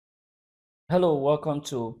Hello, welcome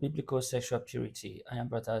to Biblical Sexual Purity. I am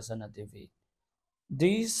Brother Hosanna David.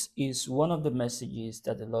 This is one of the messages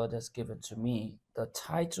that the Lord has given to me. The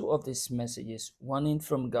title of this message is Warning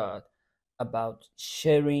from God about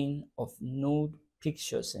sharing of nude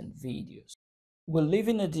pictures and videos. We live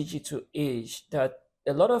in a digital age that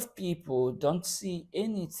a lot of people don't see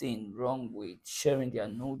anything wrong with sharing their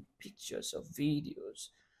nude pictures or videos.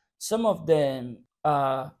 Some of them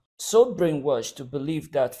are so brainwashed to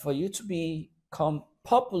believe that for you to become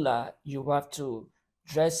popular, you have to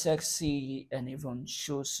dress sexy and even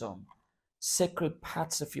show some sacred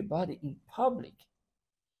parts of your body in public.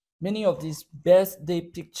 Many of these birthday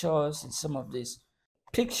pictures and some of these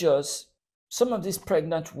pictures, some of these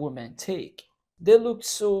pregnant women take, they look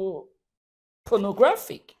so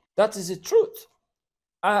pornographic. That is the truth.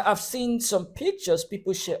 I've seen some pictures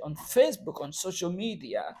people share on Facebook, on social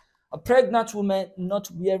media, a pregnant woman not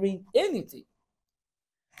wearing anything,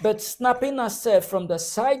 but snapping herself from the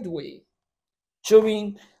side way,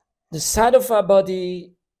 showing the side of her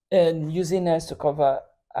body and using hands to cover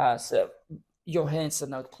herself. Your hands are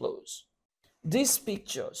not closed. These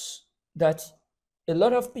pictures that a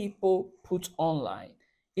lot of people put online,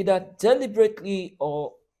 either deliberately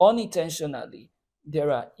or unintentionally, there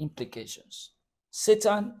are implications.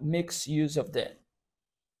 Satan makes use of them.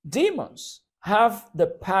 Demons have the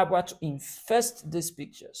power to infest these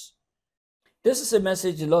pictures. This is a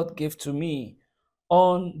message the Lord gave to me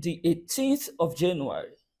on the 18th of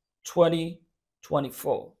January,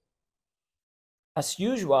 2024. As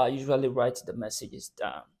usual, I usually write the messages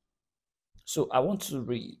down. So I want to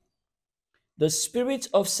read. The spirit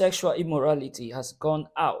of sexual immorality has gone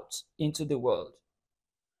out into the world.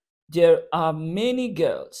 There are many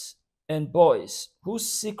girls and boys who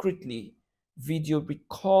secretly video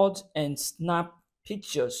record and snap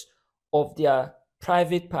pictures of their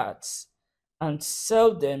private parts and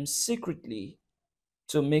sell them secretly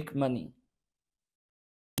to make money.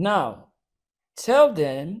 Now, tell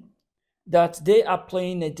them that they are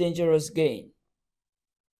playing a dangerous game.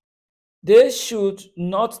 They should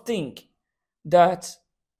not think that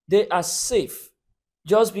they are safe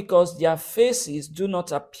just because their faces do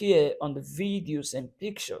not appear on the videos and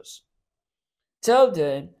pictures. Tell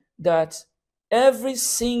them that every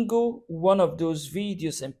single one of those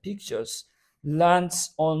videos and pictures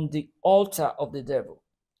lands on the altar of the devil.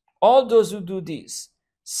 All those who do this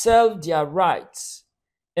sell their rights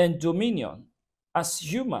and dominion as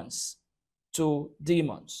humans to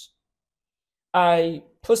demons. I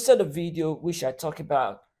posted a video which I talk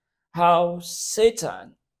about how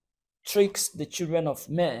Satan tricks the children of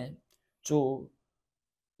men to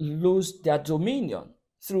lose their dominion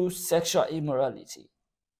through sexual immorality.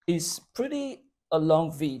 It's pretty a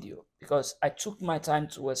long video because I took my time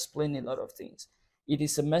to explain a lot of things. It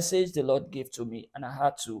is a message the Lord gave to me, and I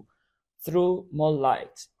had to throw more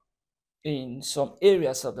light in some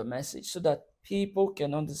areas of the message so that people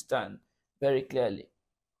can understand very clearly.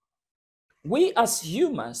 We as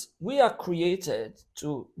humans, we are created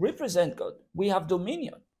to represent God. We have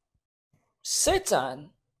dominion. Satan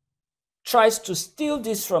tries to steal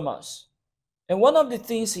this from us. And one of the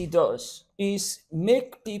things he does is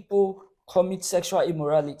make people commit sexual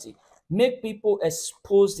immorality, make people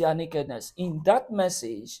expose their nakedness. In that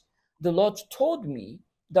message, the Lord told me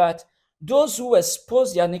that those who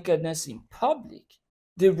expose their nakedness in public,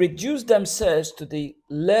 they reduce themselves to the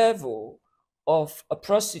level of a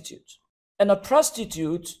prostitute. And a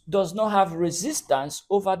prostitute does not have resistance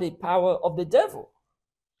over the power of the devil,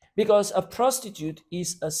 because a prostitute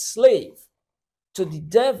is a slave to the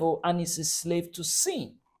devil and is a slave to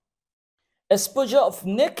sin. Exposure of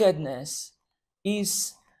nakedness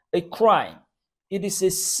is a crime. It is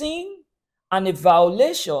a sin and a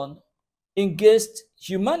violation against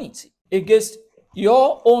humanity, against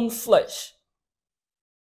your own flesh.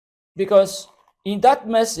 Because in that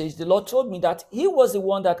message, the Lord told me that He was the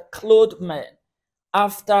one that clothed man.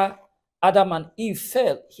 After Adam and Eve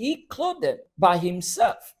fell, He clothed them by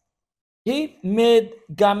Himself. He made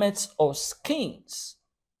garments of skins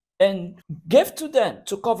and gave to them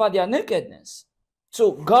to cover their nakedness.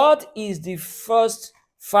 So God is the first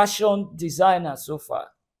fashion designer so far,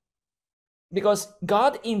 because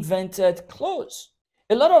God invented clothes.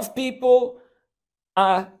 A lot of people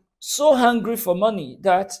are so hungry for money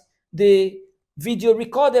that they video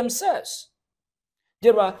record themselves.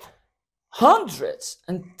 There are hundreds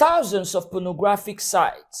and thousands of pornographic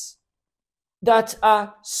sites that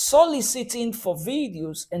are soliciting for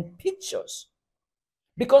videos and pictures.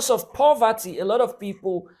 Because of poverty, a lot of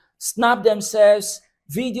people snap themselves,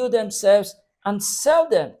 video themselves, and sell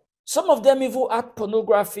them. Some of them even add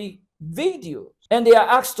pornography videos, and they are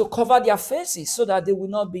asked to cover their faces so that they will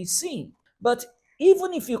not be seen. But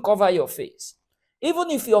even if you cover your face,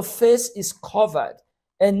 even if your face is covered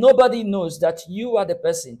and nobody knows that you are the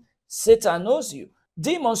person, Satan knows you.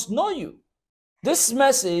 Demons know you. This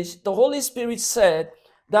message, the Holy Spirit said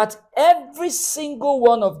that every single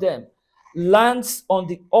one of them lands on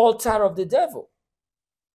the altar of the devil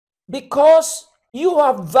because you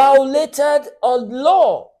have violated a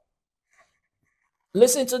law.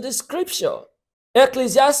 Listen to the scripture.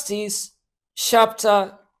 Ecclesiastes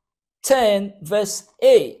chapter 10 verse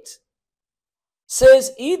 8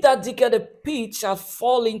 says, he that diggeth a pit shall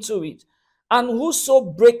fall into it, and whoso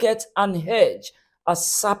breaketh an hedge, a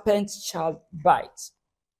serpent shall bite.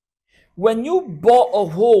 When you bore a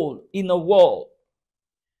hole in a wall,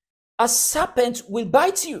 a serpent will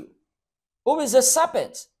bite you. Who is a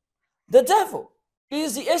serpent? The devil. He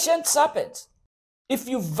is the ancient serpent. If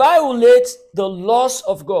you violate the laws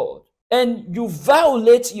of God and you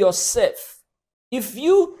violate yourself, if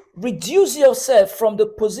you reduce yourself from the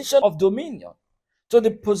position of dominion to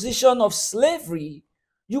the position of slavery,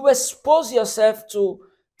 you expose yourself to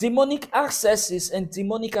demonic accesses and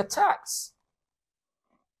demonic attacks.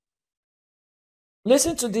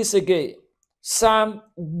 Listen to this again. Psalm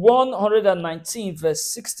 119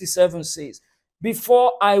 verse 67 says,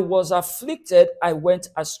 before I was afflicted, I went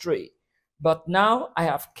astray, but now I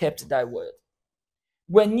have kept thy word.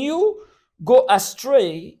 When you go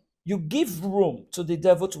astray, you give room to the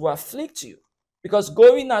devil to afflict you, because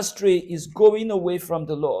going astray is going away from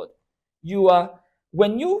the Lord.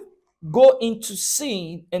 When you go into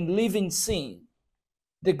sin and live in sin,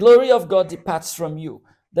 the glory of God departs from you.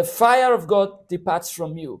 The fire of God departs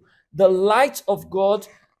from you. The light of God,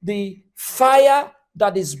 the fire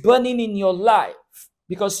that is burning in your life,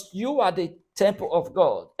 because you are the temple of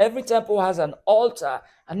God. Every temple has an altar,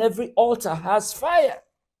 and every altar has fire.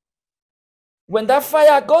 When that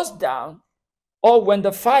fire goes down, or when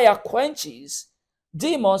the fire quenches,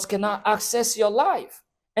 demons cannot access your life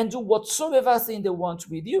and do whatsoever thing they want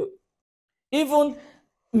with you. Even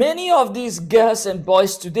many of these girls and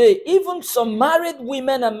boys today, even some married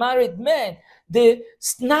women and married men, they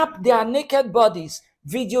snap their naked bodies,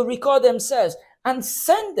 video record themselves, and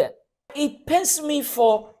send them. It pains me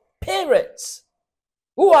for parents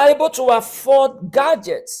who are able to afford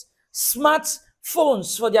gadgets,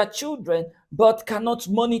 smartphones for their children, but cannot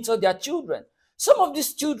monitor their children. Some of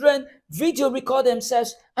these children video record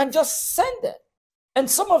themselves and just send them. And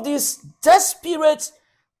some of these desperate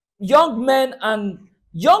young men and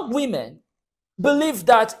young women believe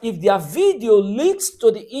that if their video leaks to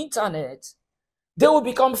the internet, they will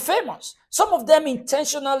become famous. Some of them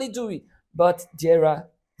intentionally do it, but there are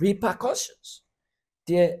repercussions.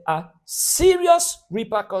 There are serious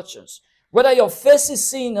repercussions, whether your face is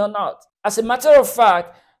seen or not. As a matter of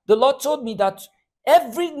fact, the Lord told me that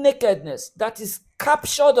every nakedness that is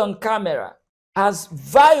captured on camera has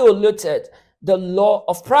violated the law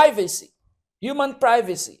of privacy, human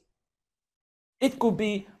privacy. It could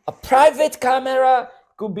be a private camera, it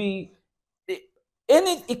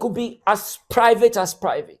could be as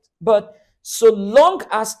private. But so long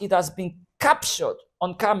as it has been captured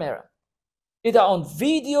on camera, either on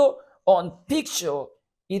video or on picture,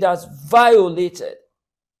 it has violated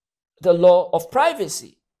the law of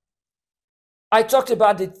privacy. I talked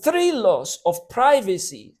about the 3 laws of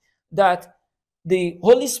privacy that the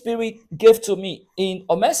Holy Spirit gave to me in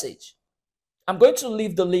a message. I'm going to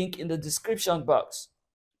leave the link in the description box.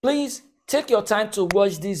 Please take your time to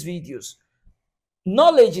watch these videos.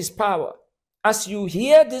 Knowledge is power. As you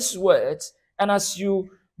hear these words and as you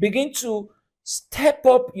begin to step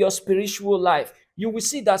up your spiritual life, you will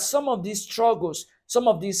see that some of these struggles, some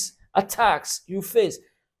of these attacks you face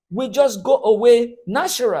will just go away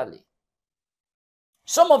naturally.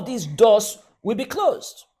 Some of these doors will be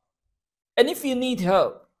closed. And if you need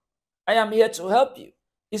help, I am here to help you.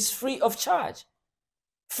 It's free of charge.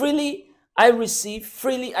 Freely I receive,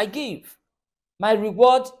 freely I give. My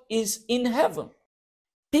reward is in heaven.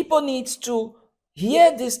 People need to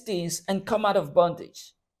hear these things and come out of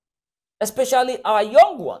bondage, especially our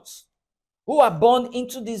young ones who are born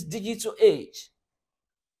into this digital age.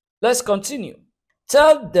 Let's continue.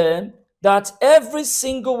 Tell them that every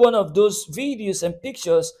single one of those videos and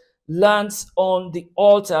pictures lands on the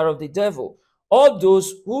altar of the devil. All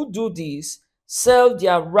those who do this sell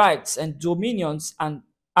their rights and dominions and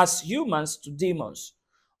as humans to demons.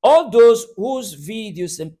 All those whose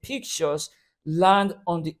videos and pictures land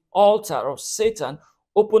on the altar of Satan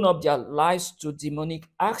open up their lives to demonic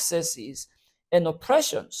accesses and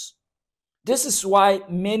oppressions. This is why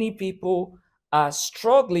many people are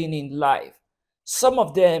struggling in life. Some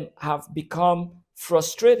of them have become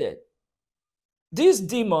frustrated. These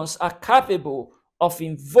demons are capable of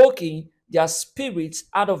invoking their spirits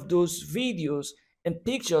out of those videos and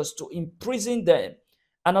pictures to imprison them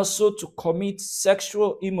and also to commit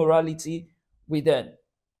sexual immorality with them.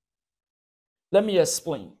 Let me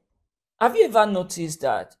explain. Have you ever noticed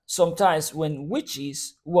that sometimes when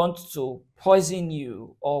witches want to poison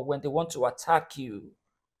you or when they want to attack you,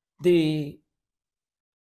 they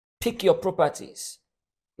pick your properties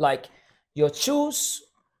like your shoes,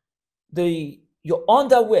 your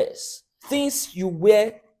underwears, things you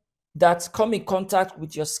wear that come in contact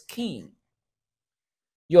with your skin,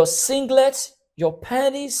 your singlet, your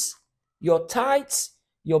panties, your tights,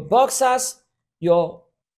 your boxers, your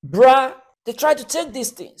bra. They try to take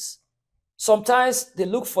these things. Sometimes they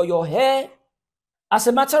look for your hair. As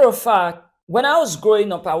a matter of fact, when I was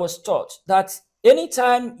growing up, I was taught that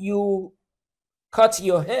anytime you cut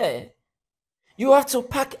your hair, you have to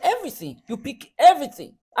pack everything. You pick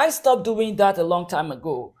everything. I stopped doing that a long time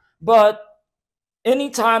ago. But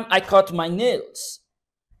anytime I cut my nails,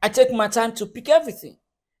 I take my time to pick everything.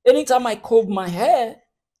 Anytime I comb my hair,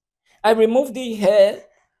 I remove the hair,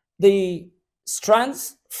 the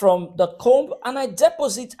strands from the comb, and I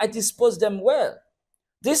dispose them well.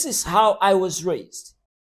 This is how I was raised.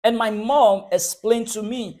 And my mom explained to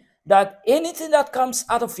me that anything that comes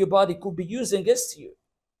out of your body could be used against you.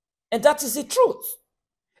 And that is the truth.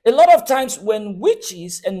 A lot of times when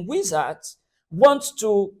witches and wizards want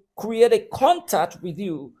to create a contact with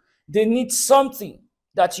you, they need something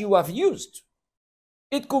that you have used.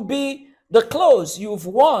 It could be the clothes you've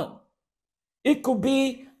worn. It could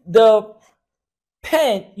be the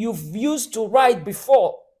pen you've used to write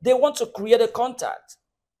before. They want to create a contact.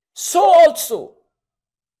 So also,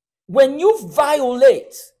 when you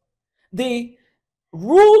violate the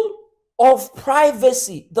rule of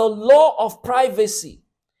privacy, the law of privacy,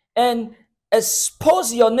 and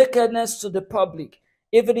expose your nakedness to the public,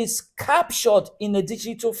 if it is captured in a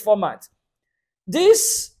digital format,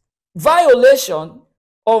 this violation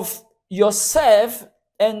of yourself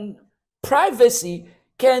and privacy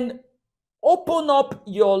can open up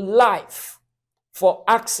your life for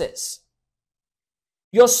access.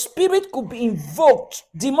 Your spirit could be invoked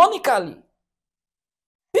demonically.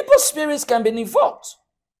 People's spirits can be invoked.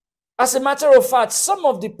 As a matter of fact, some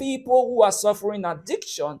of the people who are suffering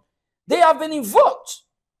addiction, they have been invoked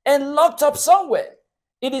and locked up somewhere.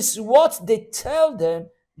 It is what they tell them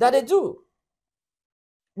that they do.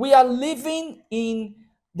 We are living in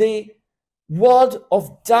the world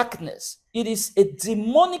of darkness. It is a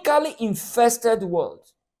demonically infested world.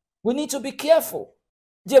 We need to be careful.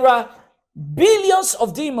 There are billions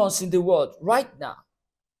of demons in the world right now.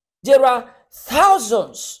 There are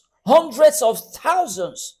thousands, hundreds of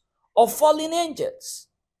thousands of fallen angels,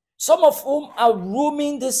 some of whom are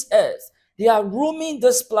roaming this earth. They are roaming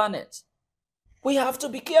this planet. We have to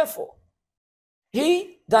be careful.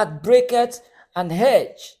 He that breaketh an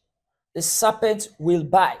hedge, the serpent will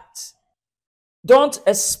bite. Don't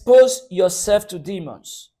expose yourself to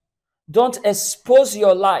demons. Don't expose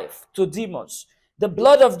your life to demons. The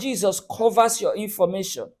blood of Jesus covers your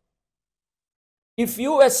information. If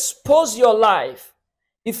you expose your life,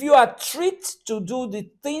 if you are tricked to do the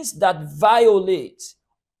things that violate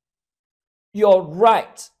your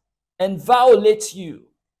right and violate you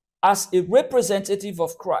as a representative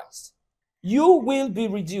of Christ, you will be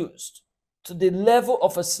reduced to the level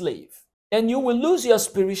of a slave and you will lose your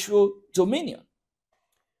spiritual dominion.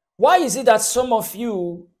 Why is it that some of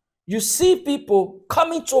you see people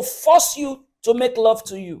coming to force you to make love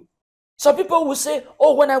to you? Some people will say,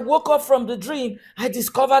 oh, when I woke up from the dream, I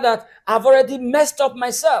discovered that I've already messed up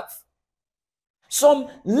myself. Some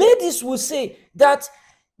ladies will say that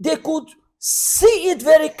they could see it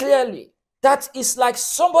very clearly, that it's like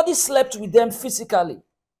somebody slept with them physically.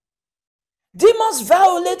 Demons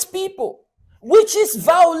violate people. Witches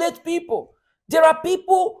violate people. There are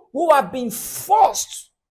people who have been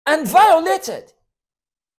forced and violated.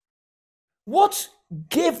 What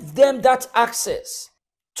gave them that access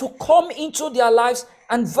to come into their lives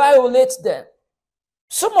and violate them?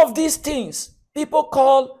 Some of these things people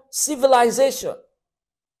call civilization.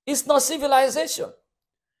 It's not civilization.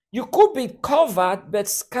 You could be covered, but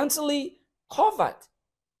scantily covered.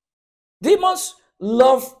 Demons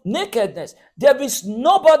love nakedness. There is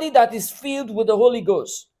nobody that is filled with the Holy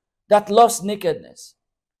Ghost that loves nakedness.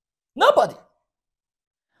 Nobody.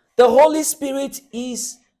 The Holy Spirit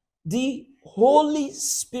is the Holy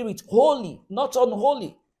Spirit. Holy, not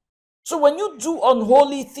unholy. So when you do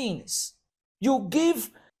unholy things, you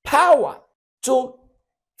give power to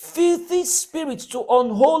filthy spirits, to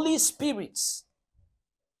unholy spirits,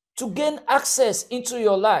 to gain access into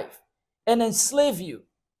your life and enslave you.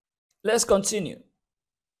 Let's continue.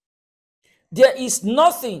 There is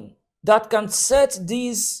nothing that can set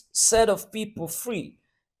this set of people free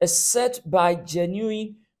is set by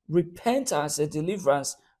genuine repentance and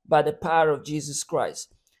deliverance by the power of Jesus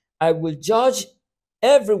Christ. I will judge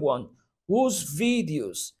everyone whose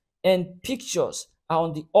videos and pictures are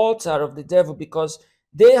on the altar of the devil because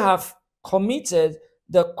they have committed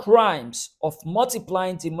the crimes of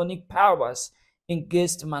multiplying demonic powers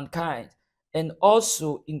against mankind and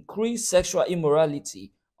also increase sexual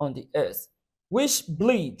immorality on the earth, which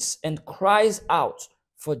bleeds and cries out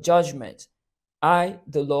for judgment. I,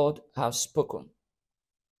 the Lord, have spoken.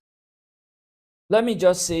 Let me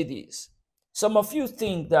just say this. Some of you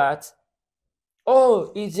think that,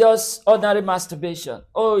 oh, it's just ordinary masturbation.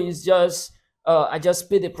 Oh, it's just, I just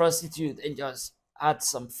paid a prostitute and just had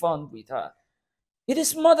some fun with her. It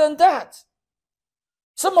is more than that.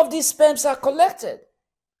 Some of these sperms are collected.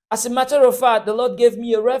 As a matter of fact, the Lord gave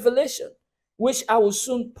me a revelation, which I will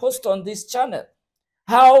soon post on this channel.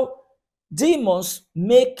 How demons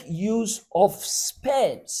make use of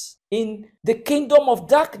sperms in the kingdom of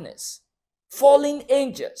darkness, fallen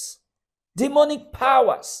angels, demonic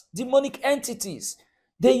powers, demonic entities.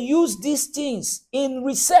 They use these things in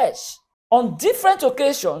research. On different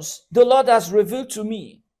occasions, the Lord has revealed to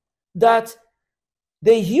me that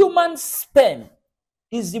the human sperm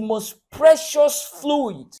is the most precious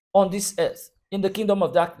fluid on this earth in the kingdom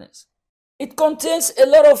of darkness. It contains a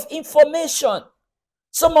lot of information.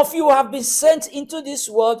 Some of you have been sent into this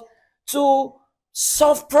world to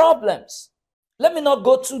solve problems. Let me not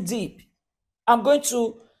go too deep. I'm going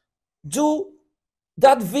to do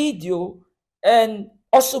that video and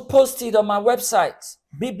also post it on my website,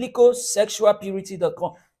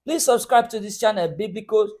 biblicalsexualpurity.com. Please subscribe to this channel,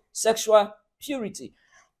 Biblical Sexual Purity,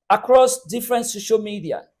 across different social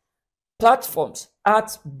media platforms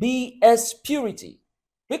at BS Purity.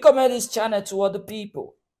 Recommend this channel to other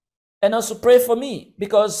people. And also pray for me,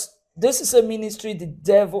 because this is a ministry the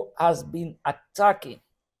devil has been attacking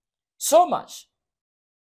so much.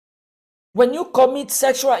 When you commit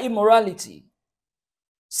sexual immorality,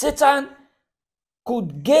 Satan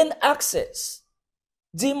could gain access,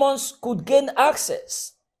 demons could gain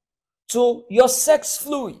access to your sex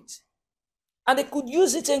fluid, and they could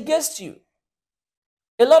use it against you.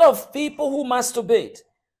 A lot of people who masturbate,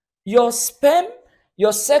 your sperm,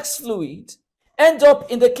 your sex fluid, end up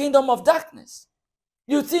in the kingdom of darkness.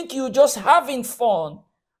 You think you're just having fun,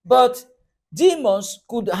 but demons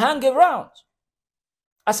could hang around.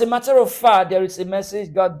 As a matter of fact, there is a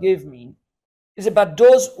message God gave me. It's about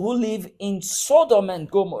those who live in Sodom and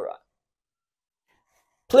Gomorrah,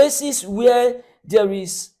 places where there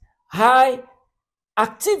is high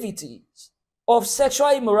activities of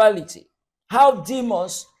sexual immorality. How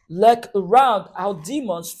demons lurk around, how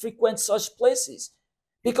demons frequent such places,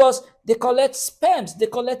 because they collect sperms, they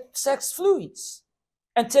collect sex fluids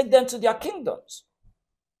and take them to their kingdoms.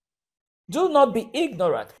 Do not be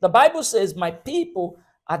ignorant. The Bible says, my people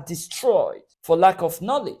are destroyed for lack of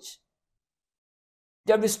knowledge.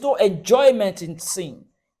 There is no enjoyment in sin.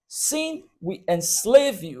 Sin will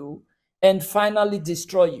enslave you and finally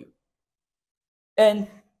destroy you and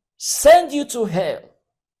send you to hell,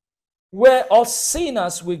 where all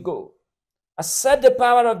sinners will go. Accept the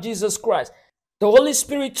power of Jesus Christ. The Holy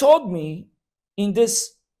Spirit told me in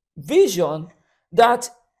this vision that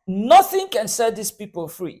nothing can set these people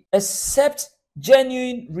free except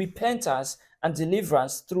genuine repentance and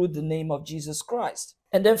deliverance through the name of Jesus Christ.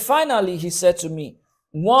 And then finally, he said to me,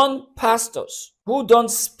 warn pastors who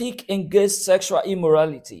don't speak against sexual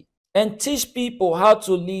immorality and teach people how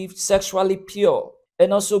to live sexually pure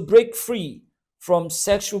and also break free from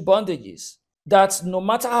sexual bondages, that no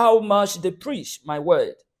matter how much they preach my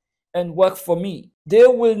word and work for me, they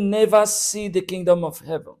will never see the kingdom of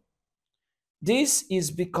heaven. This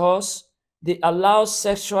is because they allow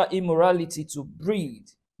sexual immorality to breed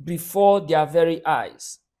before their very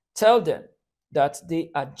eyes. Tell them that they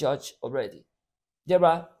are judged already. There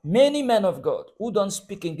are many men of God who don't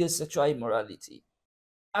speak against sexual immorality.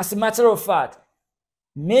 As a matter of fact,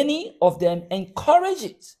 many of them encourage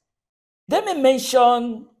it. They may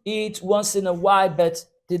mention it once in a while, but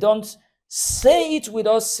they don't say it with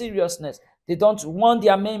all seriousness. They don't warn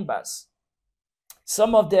their members.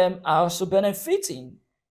 Some of them are also benefiting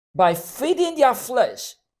by feeding their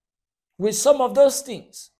flesh with some of those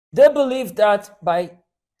things. They believe that by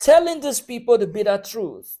telling these people the bitter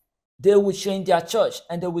truth, they will change their church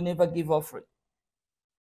and they will never give offering.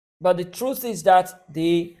 But the truth is that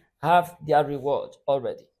they have their reward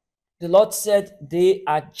already. The Lord said they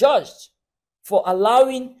are judged for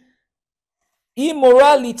allowing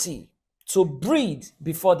immorality to breed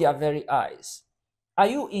before their very eyes. Are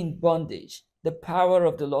you in bondage? The power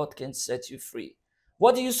of the Lord can set you free.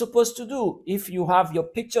 What are you supposed to do if you have your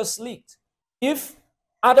pictures leaked? If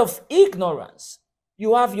out of ignorance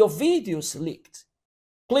you have your videos leaked,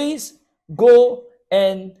 please go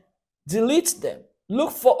and delete them.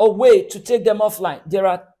 Look for a way to take them offline. There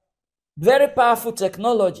are very powerful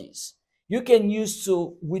technologies you can use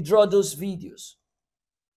to withdraw those videos.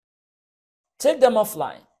 Take them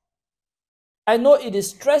offline. I know it is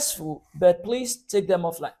stressful, but please take them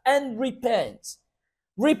offline and repent.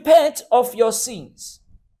 Repent of your sins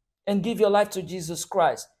and give your life to Jesus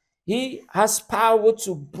Christ. He has power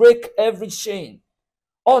to break every chain.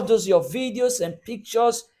 All those your videos and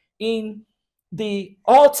pictures in the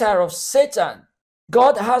altar of Satan,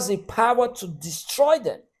 God has the power to destroy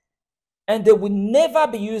them, and they will never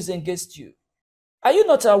be used against you. Are you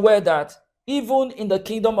not aware that even in the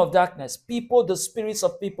kingdom of darkness, people, the spirits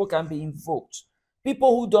of people can be invoked?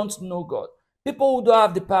 People who don't know God, people who don't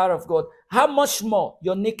have the power of God. How much more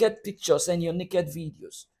your naked pictures and your naked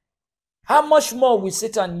videos? How much more will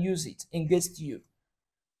Satan use it against you?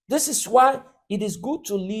 This is why it is good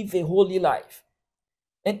to live a holy life.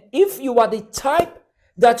 And if you are the type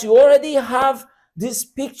that you already have these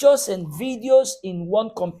pictures and videos in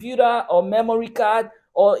one computer or memory card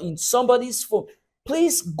or in somebody's phone,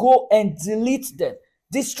 please go and delete them,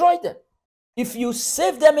 destroy them. If you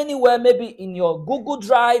save them anywhere, maybe in your Google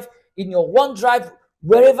Drive, in your OneDrive,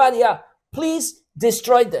 wherever they are, please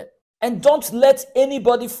destroy them. And don't let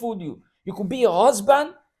anybody fool you. You could be your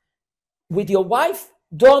husband with your wife.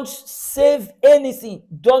 Don't save anything.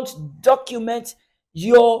 Don't document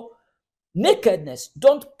your nakedness.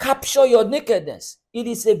 Don't capture your nakedness. It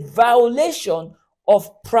is a violation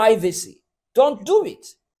of privacy. Don't do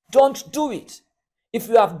it. Don't do it. If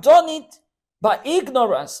you have done it by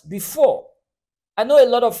ignorance before, I know a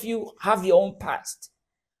lot of you have your own past.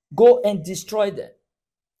 Go and destroy them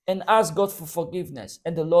and ask God for forgiveness,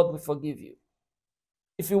 and the Lord will forgive you.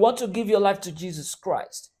 If you want to give your life to Jesus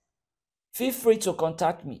Christ, feel free to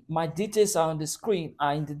contact me. My details are on the screen,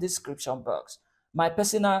 are in the description box. My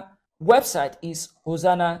personal website is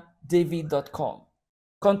hosannadavid.com.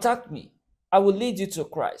 Contact me. I will lead you to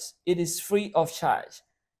Christ. It is free of charge.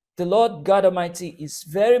 The Lord God Almighty is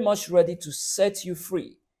very much ready to set you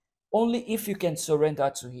free, only if you can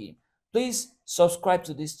surrender to Him. Please subscribe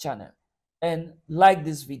to this channel and like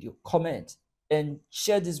this video, comment, and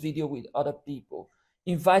share this video with other people.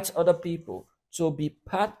 Invite other people to be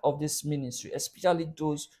part of this ministry, especially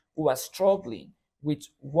those who are struggling with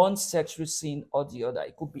one sexual sin or the other.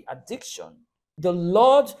 It could be addiction. The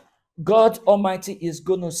Lord God Almighty is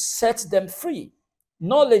going to set them free.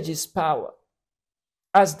 Knowledge is power.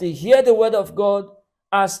 As they hear the word of God,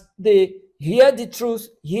 as they hear the truth,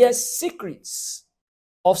 hear secrets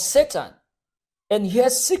of Satan, and hear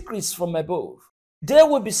secrets from above, they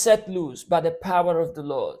will be set loose by the power of the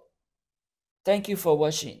Lord. Thank you for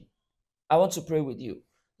watching. I want to pray with you.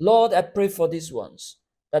 Lord, I pray for these ones,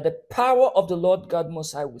 that the power of the Lord God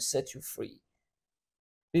Most High will set you free.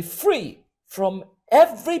 Be free from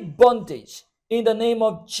every bondage in the name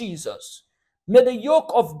of Jesus. May the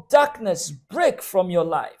yoke of darkness break from your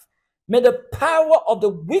life. May the power of the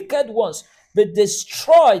wicked ones be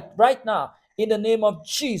destroyed right now in the name of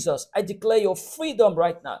Jesus. I declare your freedom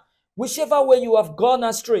right now. Whichever way you have gone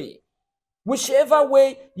astray, whichever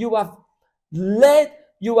way you have led,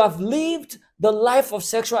 you have lived the life of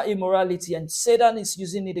sexual immorality and Satan is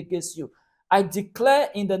using it against you. I declare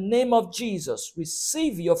in the name of Jesus,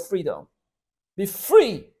 receive your freedom. Be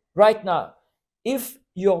free right now. If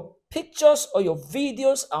your pictures or your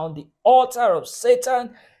videos are on the altar of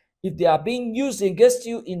Satan, if they are being used against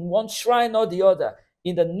you in one shrine or the other,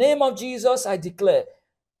 in the name of Jesus, I declare,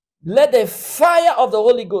 let the fire of the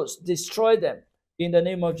Holy Ghost destroy them in the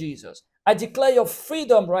name of Jesus. I declare your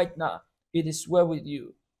freedom right now. It is well with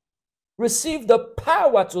you. Receive the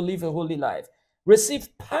power to live a holy life.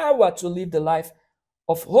 Receive power to live the life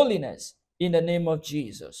of holiness in the name of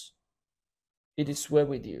Jesus. It is well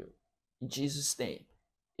with you. In Jesus' name,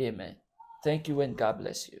 amen. Thank you and God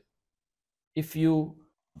bless you. If you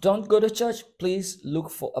don't go to church, please look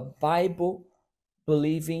for a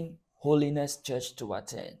Bible-believing holiness church to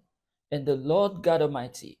attend. And the Lord God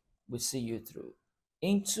Almighty will see you through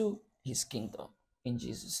into His kingdom. In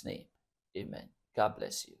Jesus' name, amen. God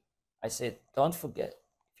bless you. I said, don't forget,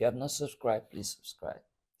 if you have not subscribed, please subscribe.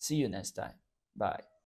 See you next time. Bye.